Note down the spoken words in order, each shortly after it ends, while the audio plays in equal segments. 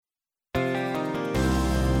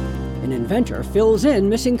An inventor fills in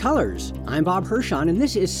missing colors. I'm Bob Hirschon, and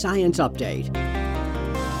this is Science Update.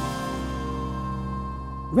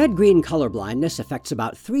 Red-green color blindness affects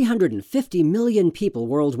about 350 million people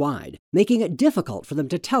worldwide, making it difficult for them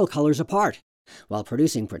to tell colors apart. While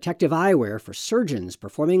producing protective eyewear for surgeons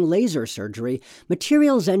performing laser surgery,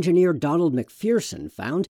 materials engineer Donald McPherson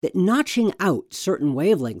found that notching out certain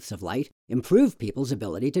wavelengths of light improved people's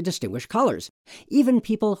ability to distinguish colors, even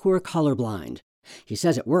people who are colorblind. He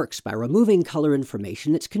says it works by removing color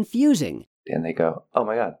information that's confusing. And they go, oh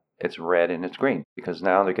my God, it's red and it's green, because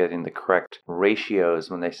now they're getting the correct ratios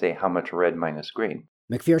when they say how much red minus green.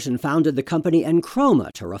 McPherson founded the company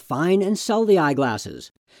Enchroma to refine and sell the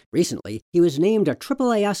eyeglasses. Recently, he was named a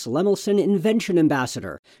AAAS Lemelson Invention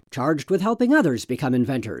Ambassador, charged with helping others become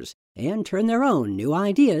inventors and turn their own new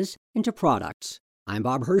ideas into products. I'm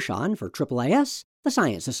Bob Hirschon for AAAS, the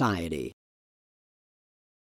Science Society.